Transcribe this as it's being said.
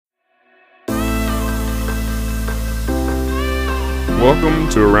Welcome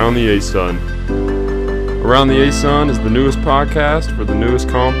to Around the A-Sun. Around the A-Sun is the newest podcast for the newest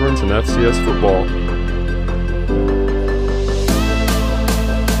conference in FCS football.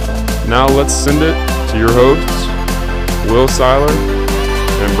 Now let's send it to your hosts, Will Seiler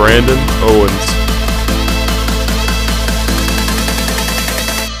and Brandon Owens.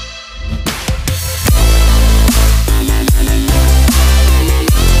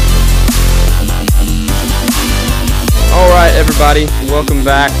 All right, everybody, welcome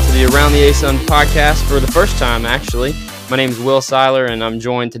back to the Around the A-Sun podcast for the first time, actually. My name is Will Seiler, and I'm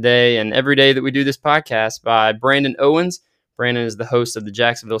joined today and every day that we do this podcast by Brandon Owens. Brandon is the host of the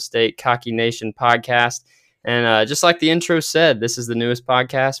Jacksonville State Cocky Nation podcast. And just like the intro said, this is the newest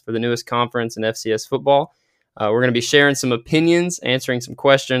podcast for the newest conference in FCS football. We're going to be sharing some opinions, answering some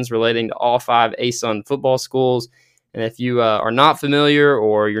questions relating to all 5 A-Sun football schools. And if you are not familiar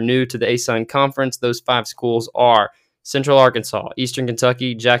or you're new to the A-Sun conference, those 5 schools are Central Arkansas, Eastern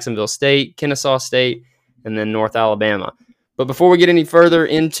Kentucky, Jacksonville State, Kennesaw State, and then North Alabama. But before we get any further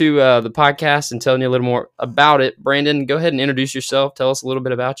into the podcast and telling you a little more about it, Brandon, go ahead and introduce yourself. Tell us a little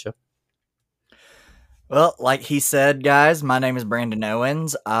bit about you. Well, like he said, guys, my name is Brandon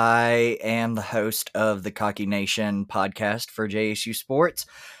Owens. I am the host of the Cocky Nation podcast for JSU Sports.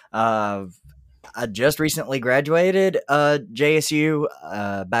 I just recently graduated JSU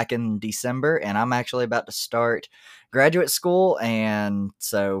back in December, and I'm actually about to start graduate school. And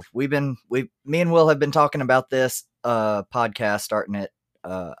so me and Will have been talking about this podcast, starting it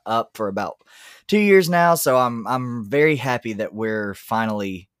up for about 2 years now. So I'm very happy that we're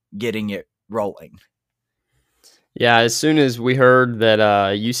finally getting it rolling. Yeah, as soon as we heard that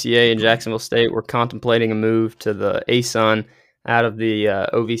UCA and Jacksonville State were contemplating a move to the A-Sun out of the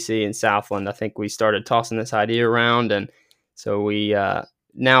OVC in Southland, I think we started tossing this idea around, and so we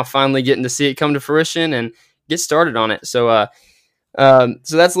now finally getting to see it come to fruition and get started on it. So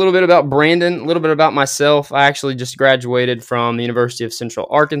that's a little bit about Brandon, a little bit about myself. I actually just graduated from the University of Central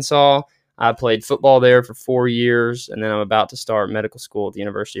Arkansas. I played football there for 4 years, and then I'm about to start medical school at the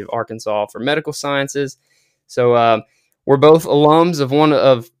University of Arkansas for medical sciences. So we're both alums of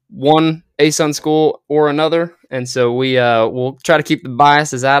one A-Sun school or another, and so we'll try to keep the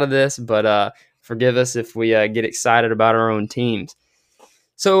biases out of this, but forgive us if we get excited about our own teams.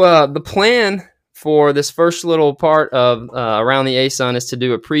 So the plan for this first little part of Around the A-Sun is to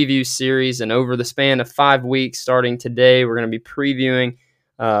do a preview series, and over the span of 5 weeks, starting today, we're going to be previewing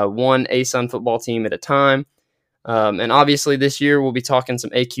one A-Sun football team at a time. And obviously this year we'll be talking some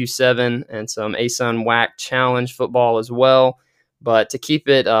AQ7 and some A-Sun WAC Challenge football as well. But to keep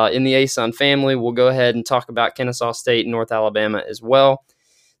it in the A-Sun family, we'll go ahead and talk about Kennesaw State and North Alabama as well.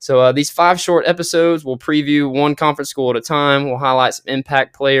 So these 5 short episodes, we'll preview one conference school at a time. We'll highlight some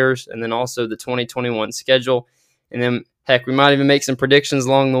impact players and then also the 2021 schedule. And then, heck, we might even make some predictions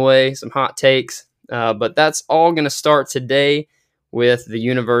along the way, some hot takes. But that's all going to start today with the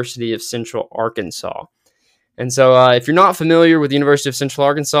University of Central Arkansas. And so if you're not familiar with the University of Central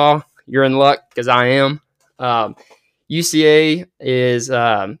Arkansas, you're in luck because I am. UCA is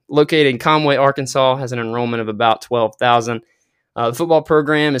located in Conway, Arkansas, has an enrollment of about 12,000. The football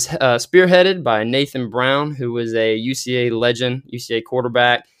program is spearheaded by Nathan Brown, who was a UCA legend, UCA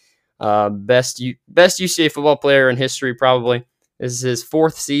quarterback, best UCA football player in history probably. This is his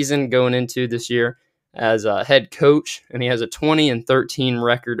 4th season going into this year as a head coach, and he has a 20-13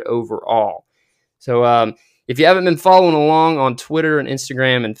 record overall. So if you haven't been following along on Twitter and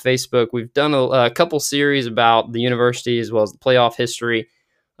Instagram and Facebook, we've done a couple series about the university as well as the playoff history.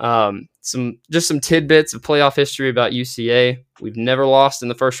 Some tidbits of playoff history about UCA. We've never lost in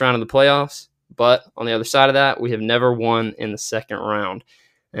the first round of the playoffs, but on the other side of that, we have never won in the second round.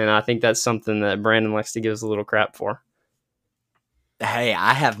 And I think that's something that Brandon likes to give us a little crap for. Hey,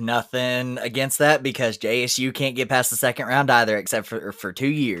 I have nothing against that because JSU can't get past the second round either, except for 2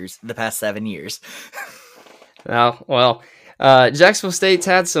 years, the past 7 years. Jacksonville State's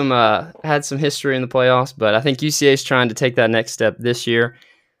had some history in the playoffs, but I think UCA is trying to take that next step this year.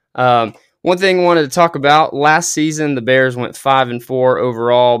 One thing I wanted to talk about, last season the Bears went 5-4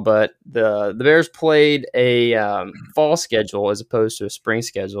 overall, but the Bears played a fall schedule as opposed to a spring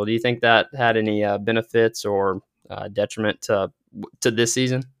schedule. Do you think that had any benefits or detriment to this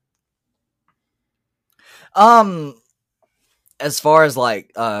season? As far as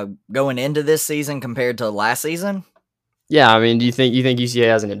going into this season compared to last season? Yeah, I mean, do you think UCA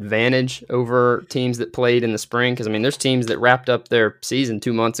has an advantage over teams that played in the spring? Because, I mean, there's teams that wrapped up their season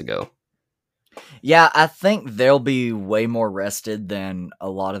 2 months ago. Yeah, I think they'll be way more rested than a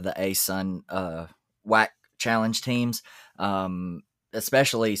lot of the A-Sun WAC Challenge teams,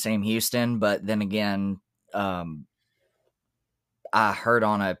 especially Sam Houston. But then again, I heard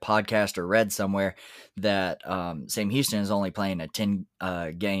on a podcast or read somewhere that Sam Houston is only playing a 10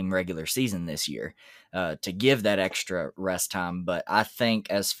 game regular season this year to give that extra rest time. But I think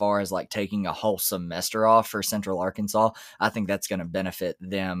as far as like taking a whole semester off for Central Arkansas, I think that's going to benefit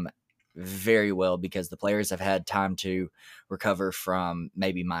them very well because the players have had time to recover from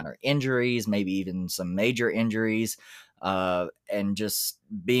maybe minor injuries, maybe even some major injuries, and just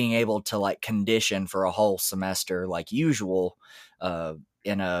being able to like condition for a whole semester like usual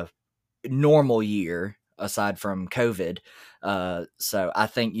in a normal year aside from COVID. So I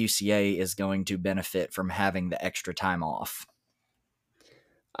think UCA is going to benefit from having the extra time off.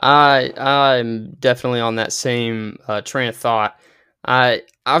 I'm definitely on that same train of thought.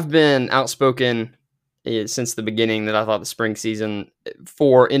 I've been outspoken since the beginning that I thought the spring season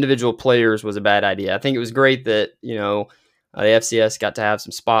for individual players was a bad idea. I think it was great that the FCS got to have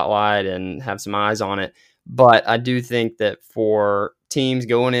some spotlight and have some eyes on it, but I do think that for teams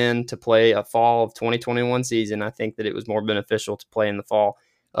going in to play a fall of 2021 season, I think that it was more beneficial to play in the fall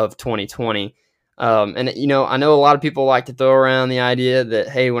of 2020. And I know a lot of people like to throw around the idea that,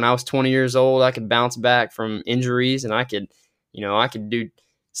 hey, when I was 20 years old, I could bounce back from injuries and I could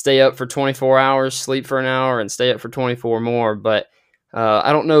stay up for 24 hours, sleep for an hour, and stay up for 24 more. But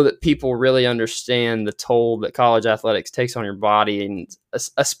I don't know that people really understand the toll that college athletics takes on your body, and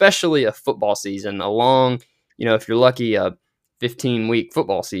especially a football season, a long, if you're lucky, a 15-week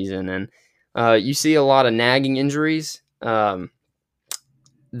football season. And you see a lot of nagging injuries that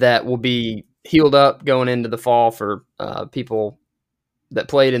will be healed up going into the fall for people that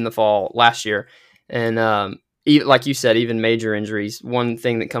played in the fall last year. And like you said, even major injuries. One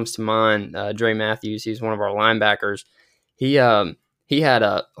thing that comes to mind, Dre Matthews, he's one of our linebackers. He had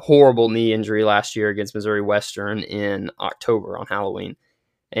a horrible knee injury last year against Missouri Western in October on Halloween.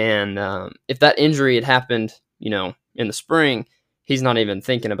 And if that injury had happened, in the spring, he's not even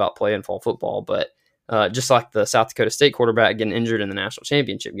thinking about playing fall football. But just like the South Dakota State quarterback getting injured in the national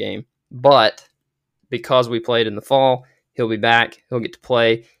championship game. But because we played in the fall, he'll be back. He'll get to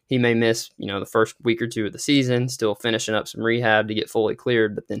play. He may miss, the first week or two of the season, still finishing up some rehab to get fully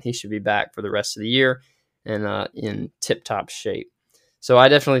cleared, but then he should be back for the rest of the year and in tip-top shape. So I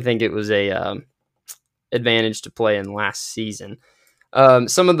definitely think it was a advantage to play in last season.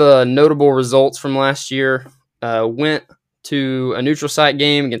 Some of the notable results from last year went to a neutral site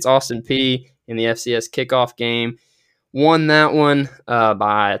game against Austin Peay in the FCS kickoff game. Won that one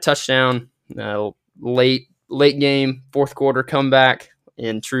by a touchdown, late game, fourth quarter comeback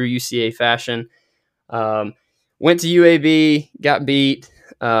in true UCA fashion. Went to UAB, got beat,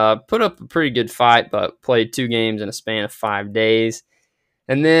 put up a pretty good fight, but played 2 games in a span of 5 days.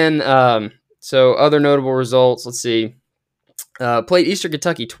 And then, so other notable results, let's see. Played Eastern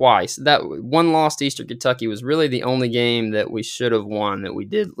Kentucky twice. That one loss to Eastern Kentucky was really the only game that we should have won that we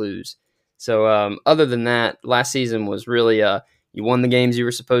did lose. So other than that, last season was really you won the games you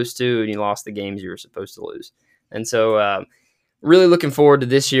were supposed to and you lost the games you were supposed to lose. And so really looking forward to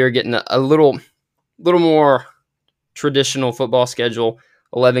this year getting a little more traditional football schedule,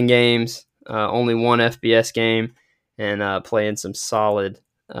 11 games, only one FBS game, and playing some solid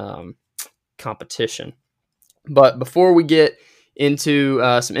competition. But before we get into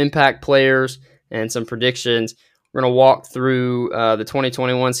some impact players and some predictions, we're going to walk through the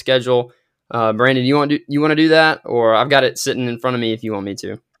 2021 schedule. Brandon, you want to do that, or I've got it sitting in front of me if you want me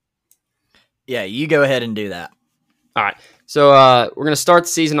to? Yeah, you go ahead and do that. All right. So we're going to start the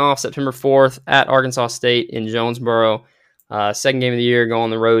season off September 4th at Arkansas State in Jonesboro. Second game of the year, go on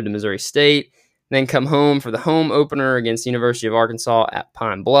the road to Missouri State. Then come home for the home opener against the University of Arkansas at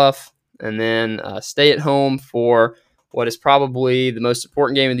Pine Bluff. And then stay at home for what is probably the most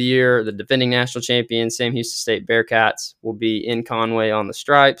important game of the year. The defending national champion, Sam Houston State Bearcats, will be in Conway on the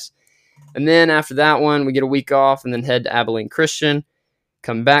Stripes. And then after that one, we get a week off and then head to Abilene Christian.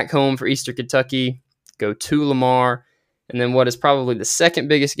 Come back home for Eastern Kentucky, go to Lamar, and then what is probably the second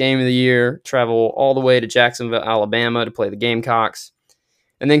biggest game of the year, travel all the way to Jacksonville, Alabama to play the Gamecocks,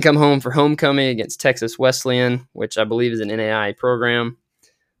 and then come home for homecoming against Texas Wesleyan, which I believe is an NAIA program,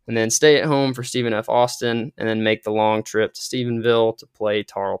 and then stay at home for Stephen F. Austin, and then make the long trip to Stephenville to play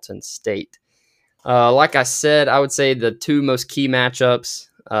Tarleton State. Like I said, I would say the 2 most key matchups,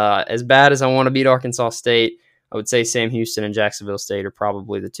 as bad as I want to beat Arkansas State, I would say Sam Houston and Jacksonville State are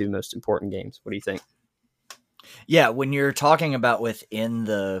probably the 2 most important games. What do you think? Yeah, when you're talking about within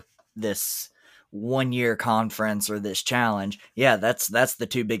this 1-year conference or this challenge, yeah, that's the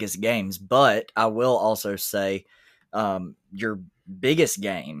 2 biggest games. But I will also say your biggest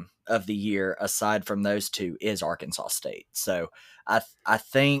game of the year, aside from those 2, is Arkansas State. So I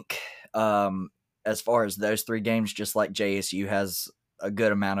think as far as those 3 games, just like JSU has a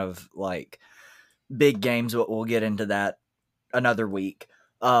good amount of like big games, but we'll get into that another week.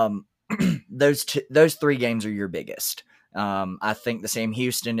 Those 3 games are your biggest. I think the Sam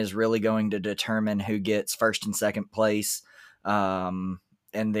Houston is really going to determine who gets first and second place. And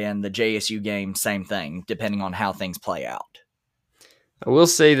then the JSU game, same thing, depending on how things play out. I will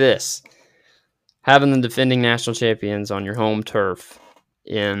say this. Having the defending national champions on your home turf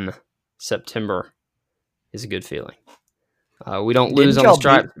in September is a good feeling. We don't lose on the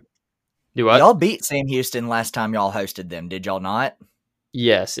stripe. Do what? Y'all beat Sam Houston last time y'all hosted them, did y'all not?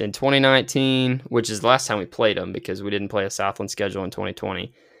 Yes, in 2019, which is the last time we played them because we didn't play a Southland schedule in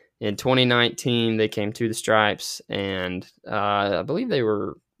 2020. In 2019, they came to the Stripes, and I believe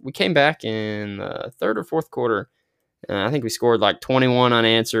we came back in the third or fourth quarter. I think we scored like 21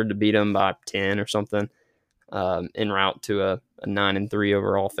 unanswered to beat them by 10 or something, en route to a 9-3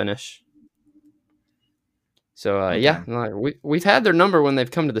 overall finish. So, okay. Yeah, we've had their number when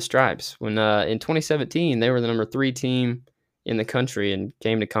they've come to the Stripes. When in 2017, they were the number 3 team in the country and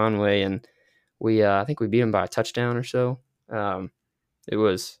came to Conway, and I think we beat them by a touchdown or so. It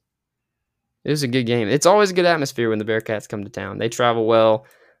was a good game. It's always a good atmosphere when the Bearcats come to town. They travel well.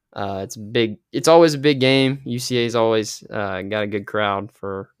 It's always a big game. UCA's always got a good crowd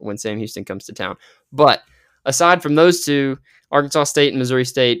for when Sam Houston comes to town. But aside from those two, Arkansas State and Missouri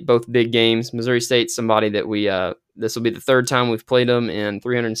State, both big games. Missouri State's somebody that this will be the third time we've played them in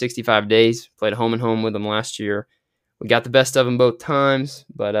 365 days. Played home and home with them last year. We got the best of them both times,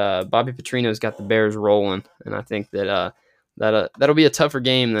 but Bobby Petrino's got the Bears rolling, and I think that that'll be a tougher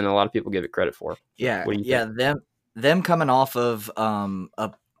game than a lot of people give it credit for. Yeah, them coming off of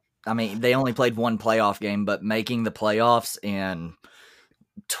they only played one playoff game, but making the playoffs in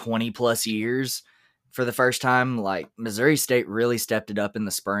 20 plus years for the first time, like Missouri State really stepped it up in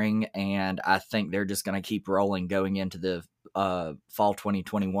the spring, and I think they're just going to keep rolling going into the fall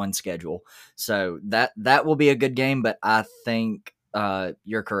 2021 schedule. So that will be a good game, but I think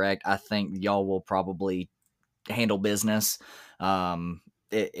you're correct. I think y'all will probably handle business. To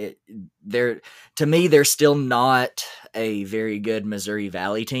me, they're still not a very good Missouri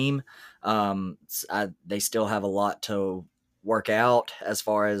Valley team. They still have a lot to work out as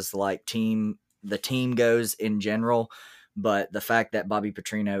far as like the team goes in general. But the fact that Bobby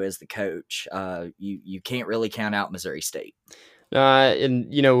Petrino is the coach, you can't really count out Missouri State. And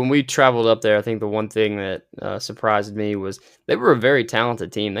when we traveled up there, I think the one thing that surprised me was they were a very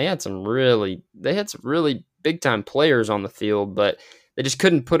talented team. They had some really big time players on the field, but they just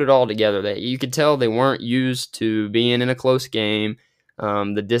couldn't put it all together. You could tell they weren't used to being in a close game.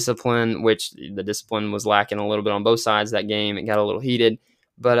 The discipline was lacking a little bit on both sides of that game. It got a little heated,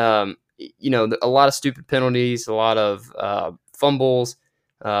 but a lot of stupid penalties, a lot of fumbles,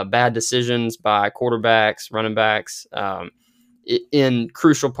 bad decisions by quarterbacks, running backs, in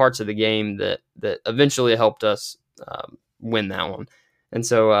crucial parts of the game that eventually helped us win that one. And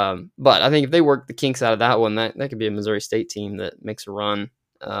so, but I think if they work the kinks out of that one, that could be a Missouri State team that makes a run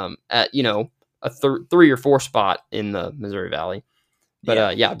at a 3 or 4 spot in the Missouri Valley.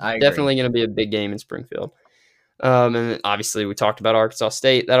 But definitely going to be a big game in Springfield. And obviously, we talked about Arkansas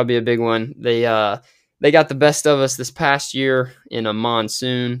State. That'll be a big one. They got the best of us this past year in a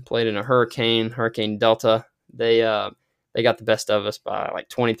monsoon. Played in a Hurricane Delta. They got the best of us by like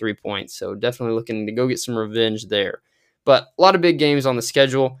 23 points. So definitely looking to go get some revenge there. But a lot of big games on the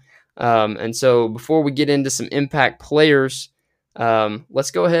schedule. And so before we get into some impact players, let's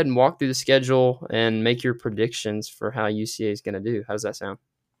go ahead and walk through the schedule and make your predictions for how UCA is going to do. How does that sound?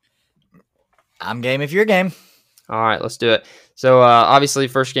 I'm game if you're game. All right, let's do it. So obviously,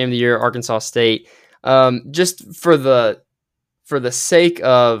 first game of the year, Arkansas State. Just for the sake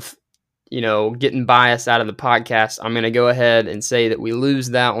of getting bias out of the podcast, I'm going to go ahead and say that we lose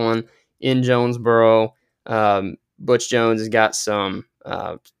that one in Jonesboro. Butch Jones has got some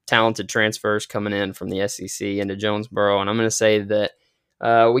talented transfers coming in from the SEC into Jonesboro, and I'm going to say that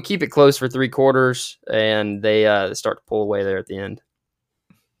we keep it close for 3 quarters, and they start to pull away there at the end.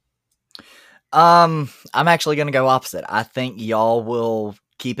 I'm actually going to go opposite. I think y'all will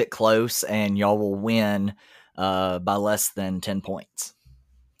keep it close, and y'all will win by less than 10 points.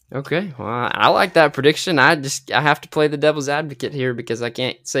 Okay, well, I like that prediction. I have to play the devil's advocate here because I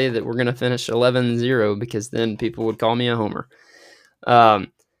can't say that we're going to finish 11-0 because then people would call me a homer. All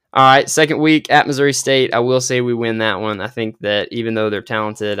right, second week at Missouri State. I will say we win that one. I think that even though they're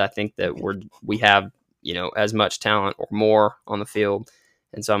talented, I think that we have as much talent or more on the field,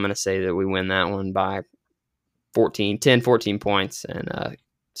 and so I'm going to say that we win that one by 14 points and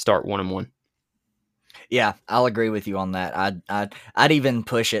start 1-1. Yeah, I'll agree with you on that. I'd even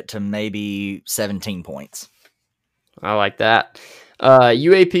push it to maybe 17 points. I like that.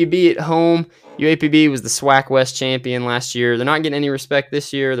 UAPB at home. UAPB was the SWAC West champion last year. They're not getting any respect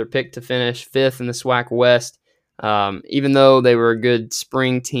this year. They're picked to finish 5th in the SWAC West. Even though they were a good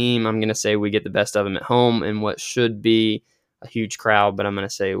spring team, I'm going to say we get the best of them at home in what should be a huge crowd. But I'm going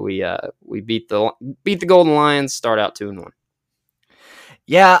to say we beat the Golden Lions. Start out 2-1.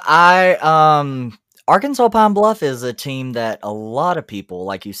 Yeah, Arkansas Pine Bluff is a team that a lot of people,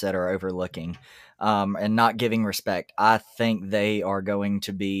 like you said, are overlooking and not giving respect. I think they are going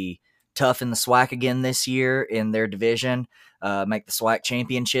to be tough in the SWAC again this year in their division, make the SWAC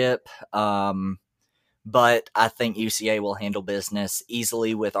championship. But I think UCA will handle business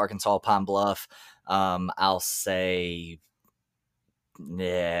easily with Arkansas Pine Bluff. I'll say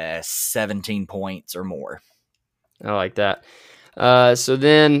 17 points or more. I like that. So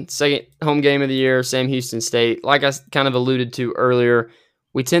then, second home game of the year, Sam Houston State. Like I kind of alluded to earlier,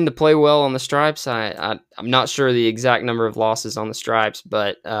 we tend to play well on the Stripes. I'm not sure the exact number of losses on the Stripes,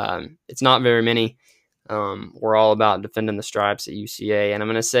 but it's not very many. We're all about defending the Stripes at UCA. And I'm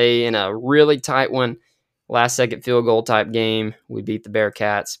going to say in a really tight one, last second field goal type game, we beat the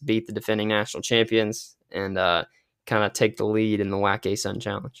Bearcats, beat the defending national champions, and kind of take the lead in the WAC A-Sun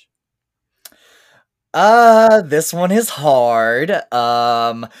Challenge. This one is hard.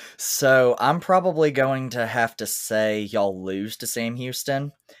 So I'm probably going to have to say y'all lose to Sam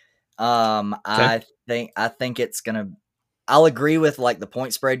Houston. Okay. I think it's gonna. I'll agree with like the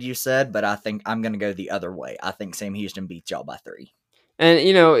point spread you said, but I think I'm gonna go the other way. I think Sam Houston beats y'all by 3.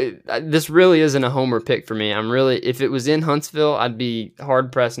 And, this really isn't a homer pick for me. If it was in Huntsville, I'd be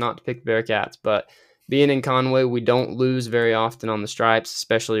hard-pressed not to pick the Bearcats. But being in Conway, we don't lose very often on the Stripes,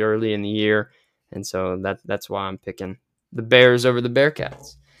 especially early in the year. And so that's why I'm picking the Bears over the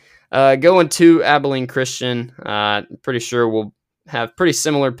Bearcats. Going to Abilene Christian, pretty sure we'll have pretty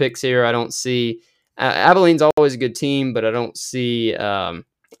similar picks here. I don't see Abilene's always a good team, but I don't see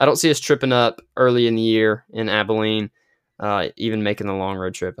us tripping up early in the year in Abilene. Even making the long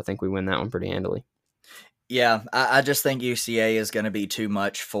road trip, I think we win that one pretty handily. Yeah, I just think UCA is going to be too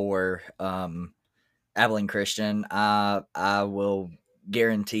much for Abilene Christian. I will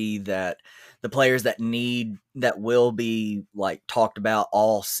guarantee that the players that will be like talked about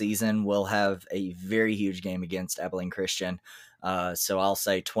all season will have a very huge game against Abilene Christian. So I'll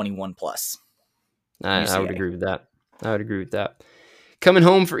say 21 plus. I would agree with that. Coming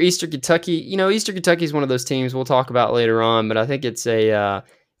home for Eastern Kentucky, Eastern Kentucky is one of those teams we'll talk about later on, but I think it's a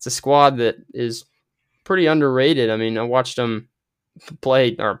squad that is pretty underrated. I mean, I watched them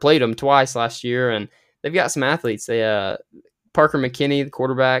played them twice last year, and they've got some athletes. They Parker McKinney, the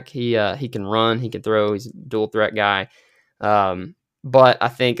quarterback, he can run, he can throw, he's a dual threat guy. But I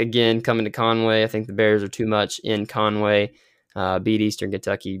think again coming to Conway, I think the Bears are too much in Conway. Beat Eastern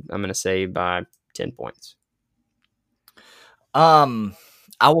Kentucky, I'm going to say by 10 points. I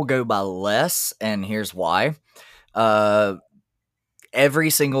will go by less, and here's why. Every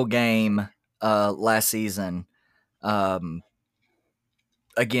single game last season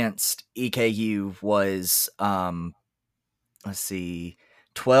against EKU was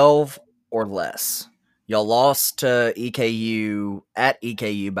 12 or less. Y'all lost to EKU at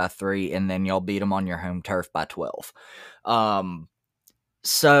EKU by 3, and then y'all beat them on your home turf by 12.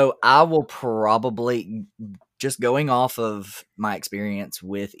 So I will probably, just going off of my experience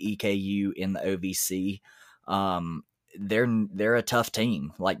with EKU in the OVC, they're a tough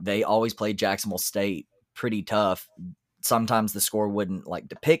team. Like, they always play Jacksonville State pretty tough. Sometimes the score wouldn't like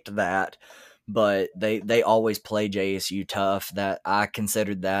depict that, but they always play JSU tough. That I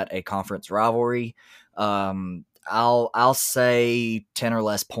considered that a conference rivalry. I'll say 10 or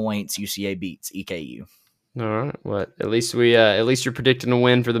less points. UCA beats EKU. All right. What? At least you're predicting a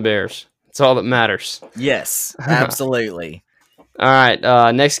win for the Bears. That's all that matters. Yes, absolutely. All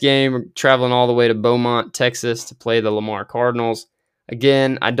right. Next game, we're traveling all the way to Beaumont, Texas, to play the Lamar Cardinals.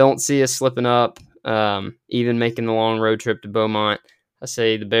 Again, I don't see us slipping up, even making the long road trip to Beaumont. I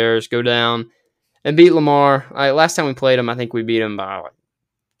say the Bears go down and beat Lamar. Last time we played them, I think we beat them by like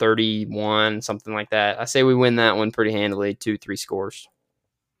 31, something like that. I say we win that one pretty handily, 2-3 scores.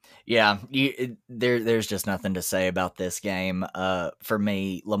 Yeah, there's just nothing to say about this game. For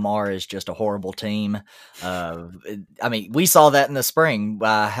me, Lamar is just a horrible team. I mean, we saw that in the spring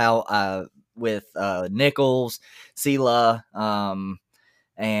with Nichols, Sela,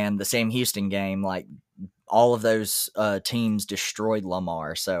 and the Sam Houston game. Like, all of those teams destroyed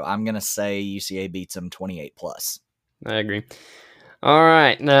Lamar. So I'm gonna say UCA beats them 28 plus. I agree. All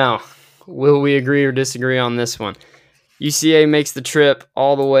right, now will we agree or disagree on this one? UCA makes the trip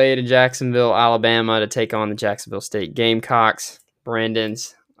all the way to Jacksonville, Alabama to take on the Jacksonville State Gamecocks,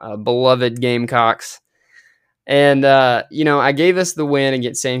 Brandon's beloved Gamecocks. And, I gave us the win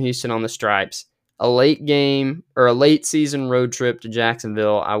against Sam Houston on the Stripes. A late game or a late season road trip to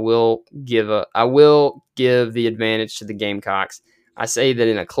Jacksonville, I will give the advantage to the Gamecocks. I say that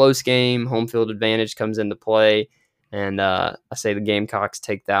in a close game, home field advantage comes into play, and I say the Gamecocks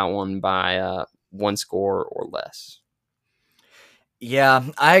take that one by one score or less. Yeah,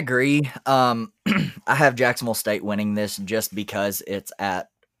 I agree. I have Jacksonville State winning this just because it's at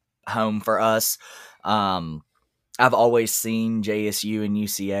home for us. I've always seen JSU and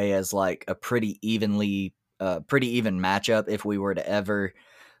UCA as like a pretty even matchup if we were to ever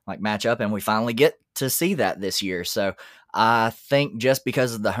match up, and we finally get to see that this year. So I think just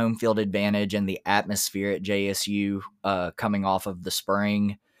because of the home field advantage and the atmosphere at JSU coming off of the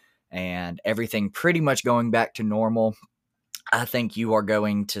spring and everything pretty much going back to normal, I think you are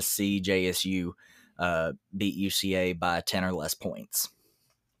going to see JSU beat UCA by 10 or less points.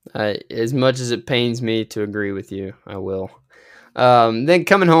 As much as it pains me to agree with you, I will. Then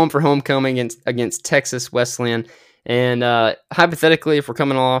coming home for homecoming against Texas Wesleyan. And hypothetically, if we're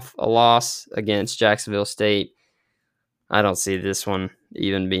coming off a loss against Jacksonville State, I don't see this one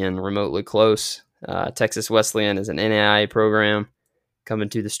even being remotely close. Texas Wesleyan is an NAIA program coming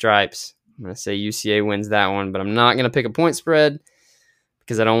to the Stripes. I'm going to say UCA wins that one, but I'm not going to pick a point spread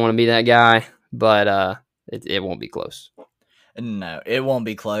because I don't want to be that guy, but it won't be close. No, it won't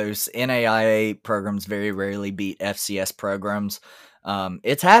be close. NAIA programs very rarely beat FCS programs.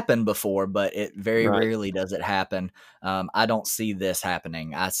 It's happened before, but it very rarely does it happen. I don't see this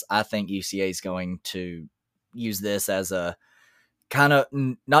happening. I think UCA is going to use this as a kind of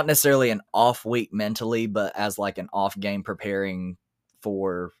not necessarily an off week mentally, but as like an off game preparing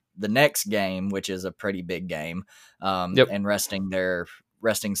for the next game, which is a pretty big game, and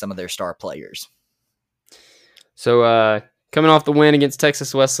resting some of their star players. So coming off the win against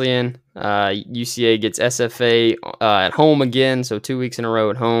Texas Wesleyan, UCA gets SFA at home again, so 2 weeks in a row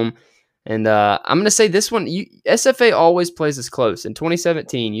at home. And I'm going to say this one, SFA always plays us close. In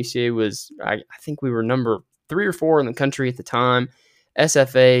 2017, UCA was, I think we were number 3 or 4 in the country at the time.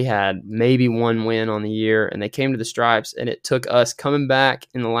 SFA had maybe one win on the year, and they came to the Stripes, and it took us coming back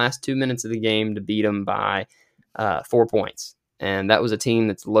in the last 2 minutes of the game to beat them by 4 points. And that was a team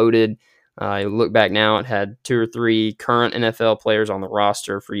that's loaded. You look back now, it had 2 or 3 current NFL players on the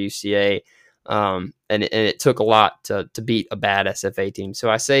roster for UCA, and it took a lot to beat a bad SFA team. So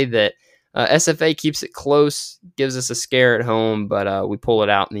I say that SFA keeps it close, gives us a scare at home, but we pull it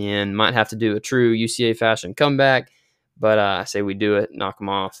out in the end. Might have to do a true UCA fashion comeback, but I say we do it, knock them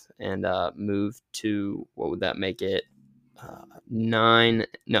off, and move to, what would that make it? 9?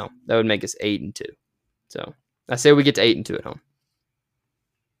 No, that would make us 8-2. So I say we get to 8-2 at home.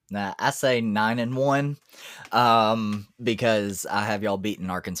 Nah, I say 9-1, because I have y'all beating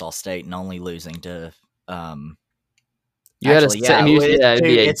Arkansas State and only losing to.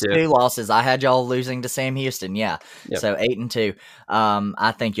 It's 2 losses. I had y'all losing to Sam Houston. Yeah, yep. So 8-2.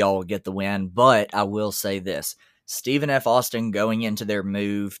 I think y'all will get the win, but I will say this: Stephen F. Austin going into their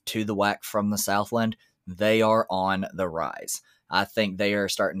move to the WAC from the Southland, they are on the rise. I think they are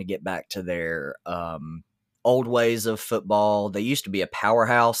starting to get back to their old ways of football. They used to be a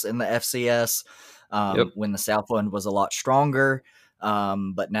powerhouse in the FCS when the Southland was a lot stronger,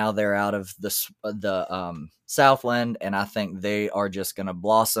 but now they're out of the Southland, and I think they are just going to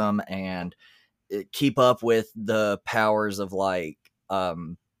blossom and keep up with the powers of like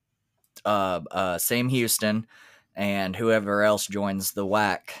Sam Houston and whoever else joins the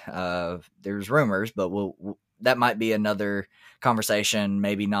WAC. There's rumors, but that might be another conversation,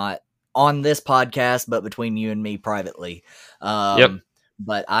 maybe not on this podcast, but between you and me privately.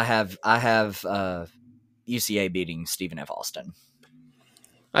 But I have UCA beating Stephen F. Austin.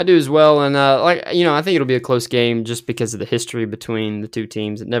 I do as well, and I think it'll be a close game just because of the history between the two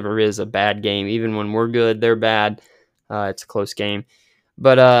teams. It never is a bad game, even when we're good, they're bad. It's a close game,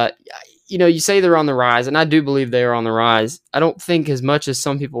 but you say they're on the rise, and I do believe they are on the rise. I don't think as much as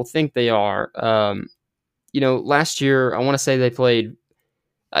some people think they are. Last year I want to say they played.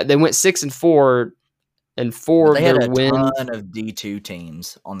 They went 6-4, and 4 of their wins. They had a ton of D2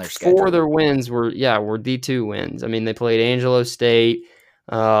 teams on their schedule. 4 of their wins were D2 wins. I mean, they played Angelo State.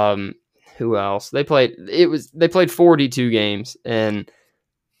 Who else? They played 4 D2 games, and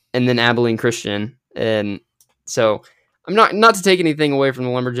then Abilene Christian. And so I'm not to take anything away from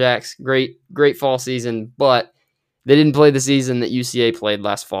the Lumberjacks. Great fall season, but they didn't play the season that UCA played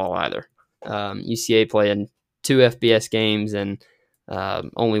last fall either. UCA played 2 FBS games and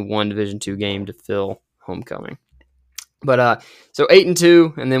only 1 Division II game to fill homecoming. But so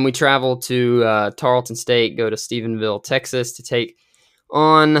 8-2, and then we travel to Tarleton State, go to Stephenville, Texas, to take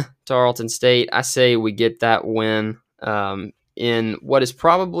on Tarleton State. I say we get that win in what is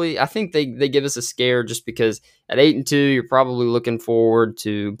probably, I think they give us a scare just because at 8-2, you're probably looking forward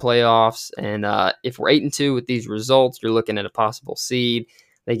to playoffs. And if we're 8-2 with these results, you're looking at a possible seed.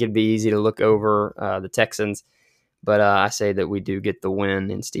 I think it'd be easy to look over the Texans. But I say that we do get the win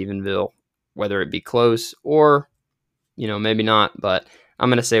in Stephenville, whether it be close or, maybe not. But I'm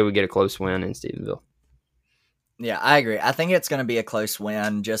going to say we get a close win in Stephenville. Yeah, I agree. I think it's going to be a close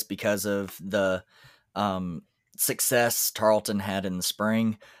win just because of the success Tarleton had in the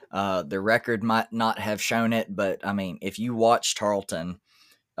spring. The record might not have shown it, but I mean, if you watch Tarleton,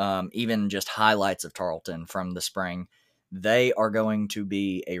 even just highlights of Tarleton from the spring, they are going to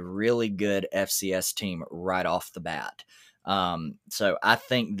be a really good FCS team right off the bat. So I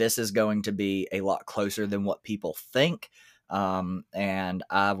think this is going to be a lot closer than what people think. And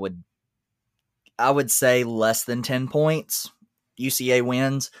I would say less than 10 points. UCA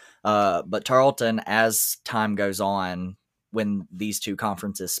wins. But Tarleton, as time goes on, when these two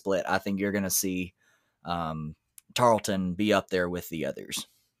conferences split, I think you're going to see Tarleton be up there with the others.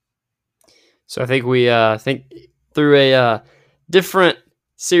 So I think we think through a different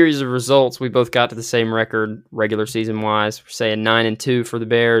series of results, we both got to the same record regular season wise. We're saying 9-2 for the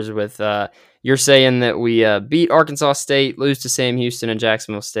Bears. With you're saying that we beat Arkansas State, lose to Sam Houston and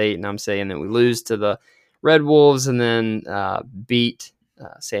Jacksonville State, and I'm saying that we lose to the Red Wolves and then beat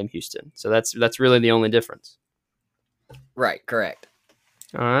Sam Houston. So that's really the only difference. Right. Correct.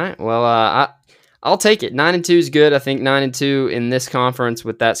 All right. Well, I'll take it. 9-2 is good. I think 9-2 in this conference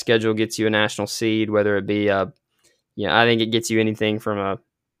with that schedule gets you a national seed, whether it be I think it gets you anything from a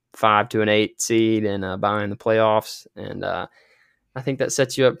 5 to an 8 seed and buying the playoffs. And I think that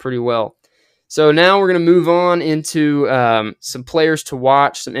sets you up pretty well. So now we're going to move on into some players to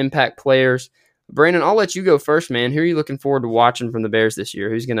watch, some impact players. Brandon, I'll let you go first, man. Who are you looking forward to watching from the Bears this year?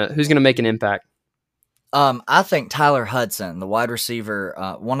 Who's gonna make an impact? I think Tyler Hudson, the wide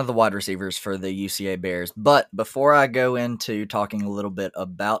receiver, one of the wide receivers for the UCA Bears. But before I go into talking a little bit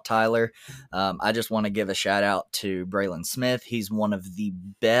about Tyler, I just want to give a shout out to Braylon Smith. He's one of the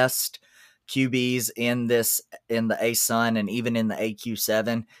best QBs in the ASUN and even in the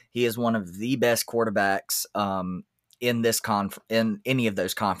AQ7. He is one of the best quarterbacks in any of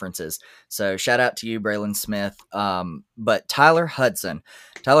those conferences. So shout out to you, Braylon Smith. But Tyler Hudson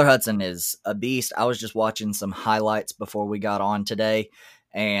is a beast. I was just watching some highlights before we got on today,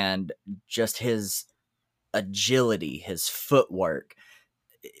 and just his agility, his footwork,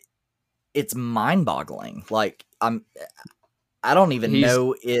 it's mind-boggling. Like I don't even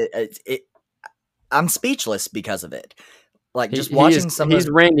know it. I'm speechless because of it. Like just watching he's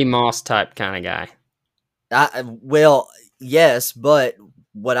Randy Moss type kind of guy. Well, yes, but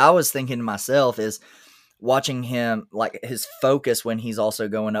what I was thinking to myself is watching him, like his focus when he's also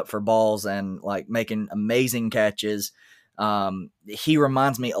going up for balls and like making amazing catches. He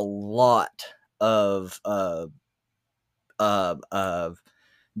reminds me a lot of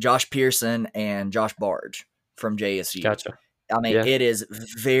Josh Pearson and Josh Barge from JSU. Gotcha. I mean, It is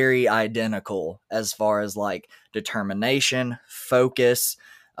very identical as far as like determination, focus,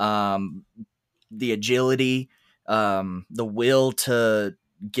 the agility, the will to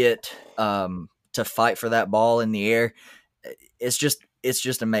get to fight for that ball in the air. It's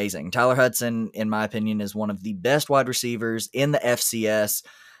just amazing. Tyler Hudson, in my opinion, is one of the best wide receivers in the FCS.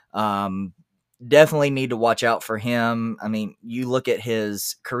 Definitely need to watch out for him. I mean, you look at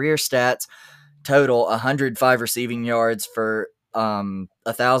his career stats, total 105 receiving yards for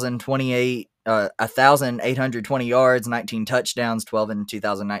 1,820 yards, 19 touchdowns, 12 in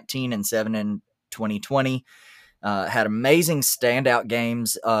 2019 and 7 in 2020. Had amazing standout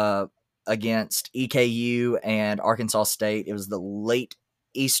games against EKU and Arkansas State. It was the late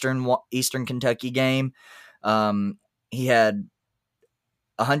Eastern Kentucky game. He had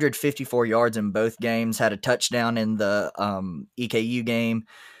 154 yards in both games, had a touchdown in the EKU game,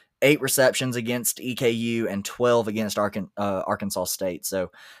 8 receptions against EKU and 12 against Arkansas State.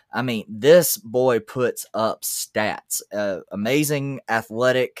 So, I mean, this boy puts up stats. Amazing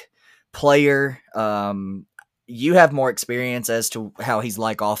athletic player. You have more experience as to how he's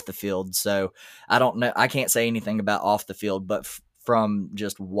like off the field. So, I don't know. I can't say anything about off the field, but from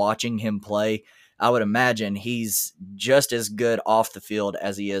just watching him play, I would imagine he's just as good off the field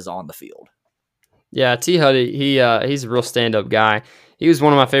as he is on the field. Yeah, T. Huddy, he's a real stand-up guy. He was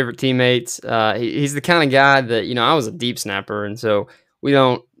one of my favorite teammates. He's the kind of guy that, I was a deep snapper, and so we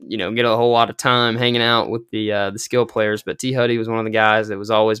don't, get a whole lot of time hanging out with the skill players. But T. Huddy was one of the guys that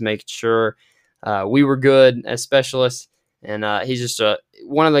was always making sure we were good as specialists. And he's just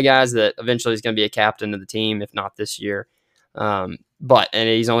one of the guys that eventually is going to be a captain of the team, if not this year. And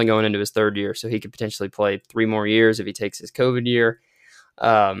he's only going into his third year, so he could potentially play 3 more years if he takes his COVID year.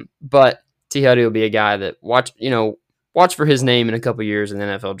 But T. Huddy will be a guy that watch for his name in a couple years in the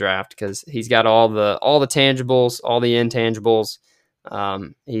NFL draft, because he's got all the tangibles, all the intangibles.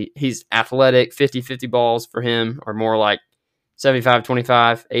 He's athletic. 50-50 balls for him are more like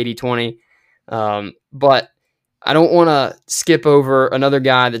 75-25, 80-20. But I don't want to skip over another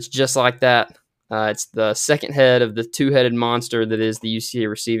guy that's just like that. It's the second head of the 2-headed monster that is the UCA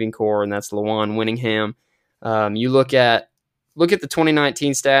receiving corps, and that's Lawan Winningham. You look at the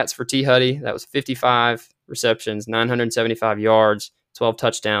 2019 stats for T. Huddy. That was 55 receptions, 975 yards, 12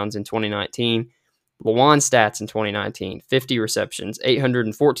 touchdowns in 2019. Lawan stats in 2019, 50 receptions,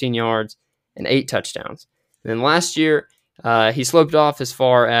 814 yards, and 8 touchdowns. And then last year, he sloped off as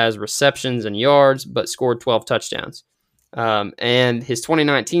far as receptions and yards, but scored 12 touchdowns. And his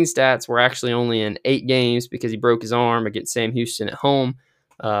 2019 stats were actually only in 8 games because he broke his arm against Sam Houston at home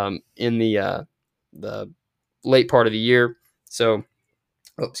in the late part of the year. So,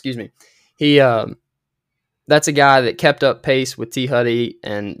 that's a guy that kept up pace with T. Huddy,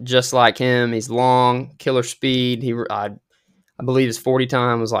 and just like him, he's long, killer speed. I believe his 40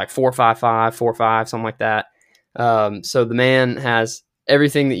 time was like 4.55, 4.5, something like that. So the man has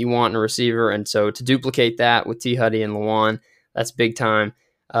everything that you want in a receiver, and so to duplicate that with T. Huddy and Lawan, that's big time.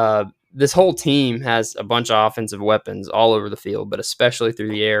 This whole team has a bunch of offensive weapons all over the field, but especially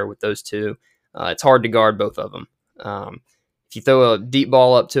through the air with those two. It's hard to guard both of them. If you throw a deep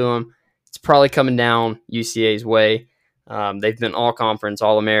ball up to them, it's probably coming down UCA's way. They've been all conference,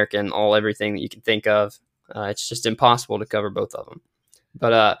 all American, all everything that you can think of. It's just impossible to cover both of them.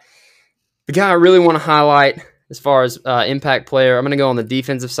 But the guy I really want to highlight as far as impact player, I'm going to go on the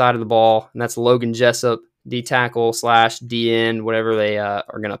defensive side of the ball, and that's Logan Jessup, D tackle / D end, whatever they are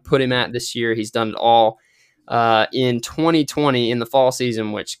going to put him at this year. He's done it all. In 2020, in the fall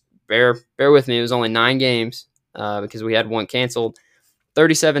season, which bear with me, it was only 9 games because we had one canceled.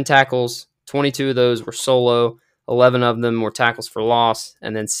 37 tackles, 22 of those were solo, 11 of them were tackles for loss,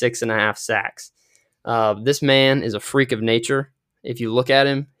 and then 6.5 sacks. This man is a freak of nature. If you look at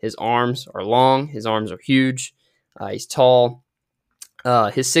him, his arms are long, his arms are huge, he's tall.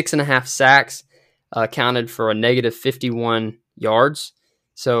 His 6.5 sacks counted for a negative 51 yards.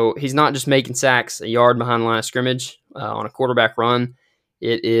 So he's not just making sacks a yard behind the line of scrimmage on a quarterback run.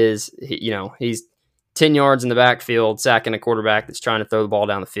 It is, he's 10 yards in the backfield, sacking a quarterback that's trying to throw the ball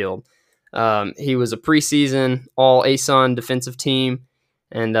down the field. He was a preseason all ASUN defensive team,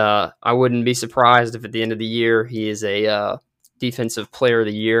 and I wouldn't be surprised if at the end of the year he is a defensive player of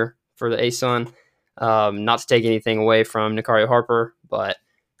the year for the ASUN. Not to take anything away from Nicario Harper, but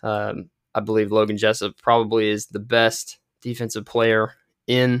I believe Logan Jessup probably is the best defensive player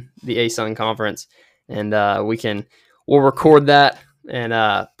in the ASUN conference, and we'll record that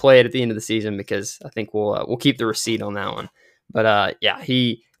and play it at the end of the season, because I think we'll keep the receipt on that one. But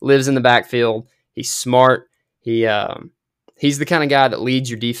he lives in the backfield. He's smart. He's the kind of guy that leads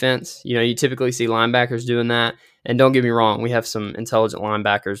your defense. You typically see linebackers doing that. And don't get me wrong, we have some intelligent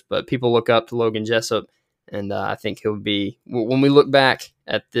linebackers, but people look up to Logan Jessup, and I think he'll be, when we look back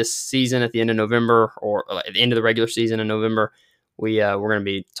at this season at the end of November, or at the end of the regular season in November, we're going to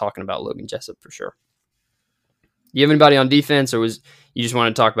be talking about Logan Jessup for sure. You have anybody on defense, or you just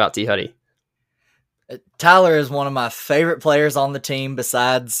want to talk about T. Huddy? Tyler is one of my favorite players on the team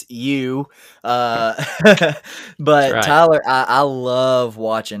besides you. But right. Tyler, I love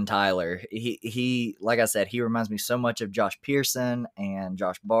watching Tyler. He, like I said, he reminds me so much of Josh Pearson and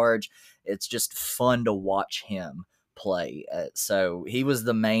Josh Barge. It's just fun to watch him play. So he was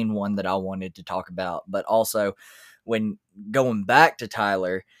the main one that I wanted to talk about. But also, when going back to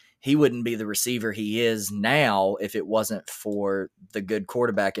Tyler, he wouldn't be the receiver he is now if it wasn't for the good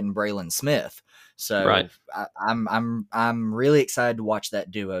quarterback in Braylon Smith. So right. I'm really excited to watch that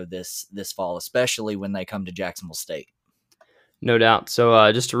duo this fall, especially when they come to Jacksonville State. No doubt.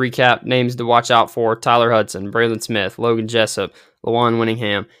 So just to recap, names to watch out for: Tyler Hudson, Braylon Smith, Logan Jessup, Lawan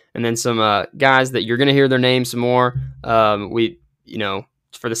Winningham, and then some guys that you're going to hear their names some more. For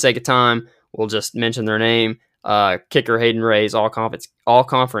the sake of time, we'll just mention their name. Kicker Hayden Ray's all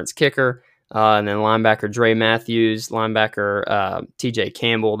conference kicker. And then linebacker Dre Matthews, linebacker TJ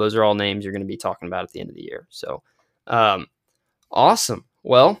Campbell. Those are all names you're going to be talking about at the end of the year. So awesome.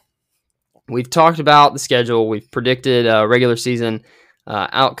 Well, we've talked about the schedule. We've predicted regular season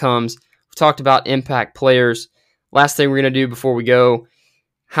outcomes. We've talked about impact players. Last thing we're going to do before we go: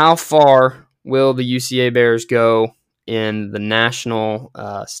 how far will the UCA Bears go in the national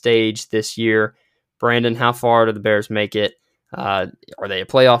stage this year? Brandon, how far do the Bears make it? Are they a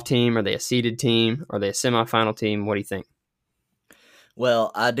playoff team? Are they a seeded team? Are they a semifinal team? What do you think?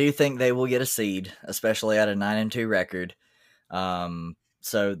 Well, I do think they will get a seed, especially at a 9-2 record.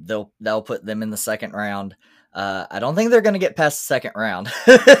 So they'll put them in the second round. I don't think they're going to get past the second round.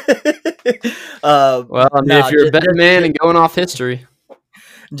 Well, I mean, if you're a betting man and going off history.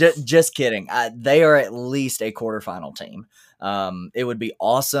 Just kidding. They are at least a quarterfinal team. It would be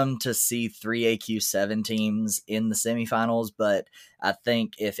awesome to see 3 AQ7 teams in the semifinals, but I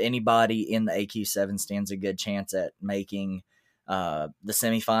think if anybody in the AQ7 stands a good chance at making the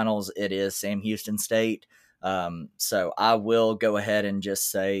semifinals, it is Sam Houston State. So I will go ahead and just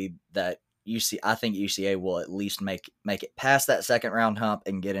say that I think UCA will at least make it past that second round hump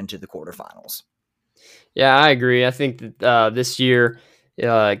and get into the quarterfinals. Yeah, I agree. I think that this year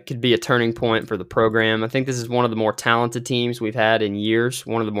could be a turning point for the program. I think this is one of the more talented teams we've had in years,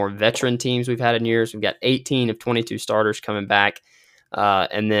 one of the more veteran teams we've had in years. We've got 18 of 22 starters coming back.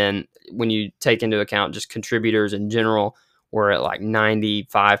 And then when you take into account just contributors in general, we're at like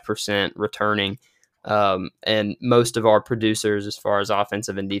 95% returning. And most of our producers, as far as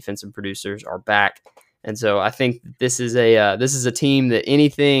offensive and defensive producers, are back. And so I think this is a team that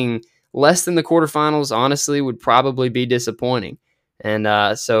anything less than the quarterfinals, honestly, would probably be disappointing.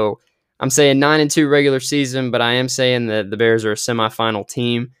 And so I'm saying 9-2 regular season, but I am saying that the Bears are a semifinal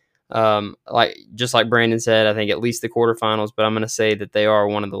team. Just like Brandon said, I think at least the quarterfinals, but I'm going to say that they are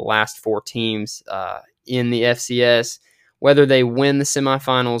one of the last 4 teams in the FCS. Whether they win the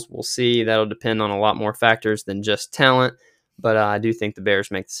semifinals, we'll see. That'll depend on a lot more factors than just talent. But I do think the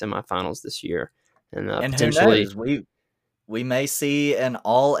Bears make the semifinals this year. And potentially, who knows? We may see an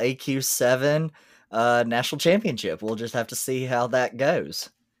all AQ7 national championship. We'll just have to see how that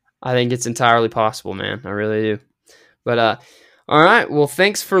goes. I think it's entirely possible, man. I really do. But all right. Well,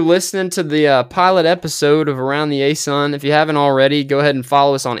 thanks for listening to the pilot episode of Around the ASUN. If you haven't already, go ahead and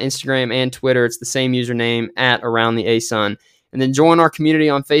follow us on Instagram and Twitter. It's the same username @Around the ASUN. And then join our community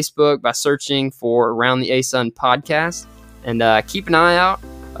on Facebook by searching for Around the ASUN podcast. And keep an eye out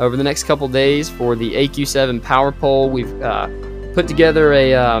over the next couple days for the AQ7 Power Poll. We've put together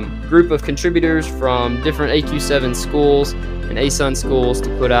a group of contributors from different AQ7 schools and ASUN schools to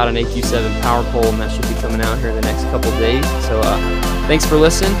put out an AQ7 Power Poll, and that should be coming out here in the next couple days. So thanks for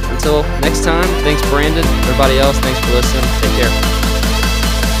listening. Until next time, thanks Brandon. Everybody else, thanks for listening. Take care.